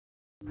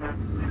Hello,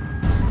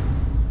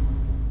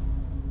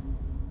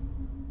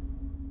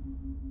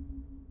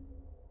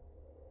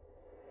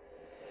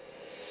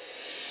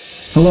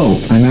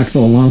 I'm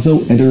Axel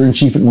Alonso,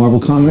 Editor-in-Chief at Marvel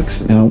Comics,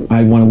 and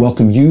I want to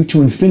welcome you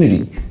to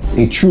Infinity,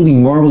 a truly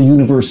Marvel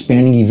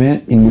Universe-spanning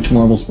event in which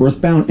Marvel's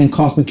Earthbound and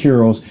cosmic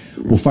heroes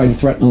will fight a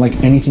threat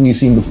unlike anything you've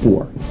seen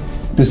before.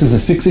 This is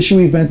a 6-issue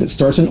event that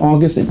starts in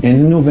August and ends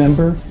in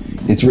November.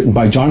 It's written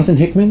by Jonathan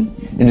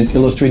Hickman, and it's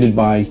illustrated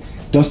by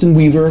Dustin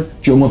Weaver,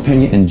 Joe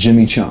Mopena, and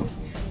Jimmy Chung.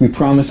 We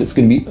promise it's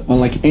going to be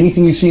unlike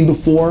anything you've seen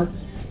before.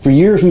 For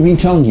years we've been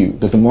telling you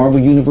that the Marvel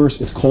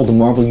Universe is called the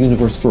Marvel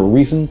Universe for a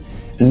reason,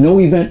 and no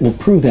event will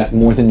prove that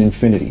more than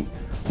Infinity.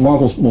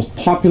 Marvel's most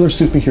popular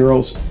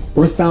superheroes,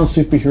 Earthbound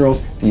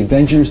superheroes, the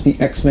Avengers, the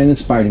X-Men, and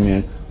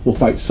Spider-Man will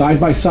fight side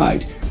by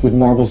side with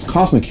Marvel's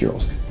cosmic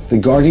heroes, the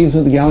Guardians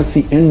of the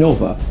Galaxy and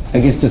Nova,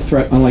 against a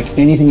threat unlike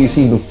anything you've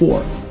seen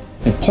before.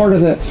 And part of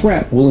that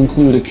threat will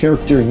include a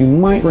character you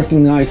might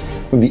recognize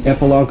from the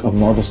epilogue of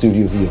Marvel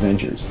Studios' The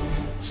Avengers.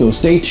 So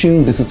stay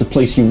tuned, this is the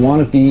place you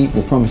want to be.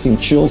 We're promising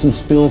chills and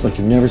spills like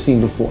you've never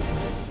seen before.